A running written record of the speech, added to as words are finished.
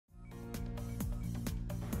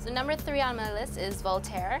So number 3 on my list is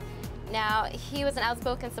Voltaire. Now, he was an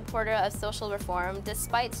outspoken supporter of social reform,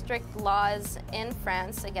 despite strict laws in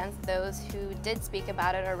France against those who did speak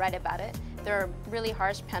about it or write about it. There are really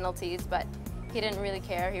harsh penalties, but he didn't really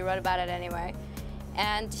care. He wrote about it anyway.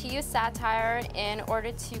 And he used satire in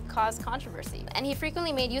order to cause controversy. And he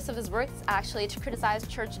frequently made use of his works, actually, to criticize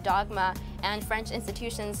church dogma and French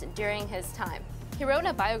institutions during his time. He wrote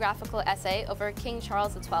a biographical essay over King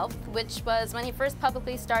Charles XII, which was when he first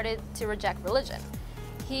publicly started to reject religion.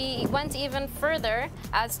 He went even further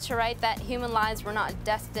as to write that human lives were not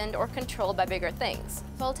destined or controlled by bigger things.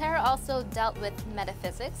 Voltaire also dealt with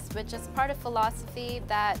metaphysics, which is part of philosophy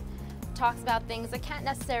that talks about things that can't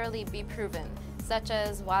necessarily be proven, such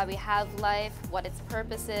as why we have life, what its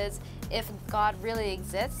purpose is, if God really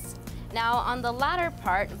exists. Now, on the latter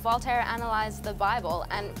part, Voltaire analyzed the Bible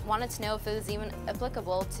and wanted to know if it was even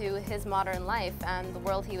applicable to his modern life and the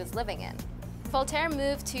world he was living in. Voltaire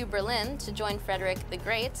moved to Berlin to join Frederick the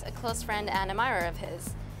Great, a close friend and admirer of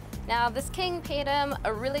his. Now, this king paid him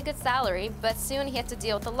a really good salary, but soon he had to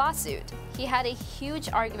deal with a lawsuit. He had a huge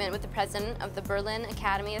argument with the president of the Berlin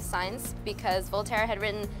Academy of Science because Voltaire had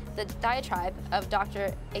written the diatribe of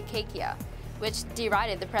Dr. Akakia, which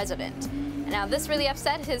derided the president. Now, this really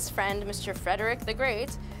upset his friend, Mr. Frederick the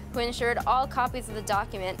Great, who ensured all copies of the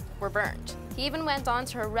document were burned. He even went on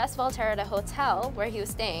to arrest Voltaire at a hotel where he was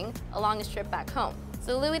staying along his trip back home.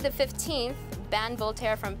 So Louis XV banned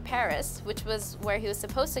Voltaire from Paris, which was where he was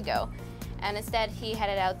supposed to go, and instead he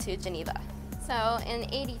headed out to Geneva. So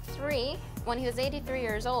in '83, when he was 83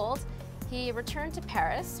 years old, he returned to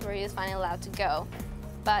Paris, where he was finally allowed to go.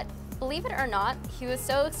 But believe it or not, he was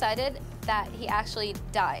so excited that he actually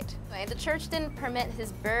died. Anyway, the church didn't permit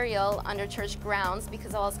his burial under church grounds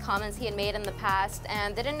because of all his comments he had made in the past,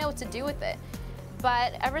 and they didn't know what to do with it.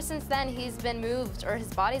 But ever since then, he's been moved, or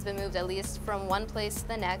his body's been moved at least, from one place to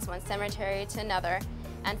the next, one cemetery to another.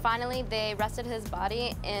 And finally, they rested his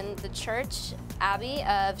body in the church abbey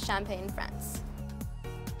of Champagne, France.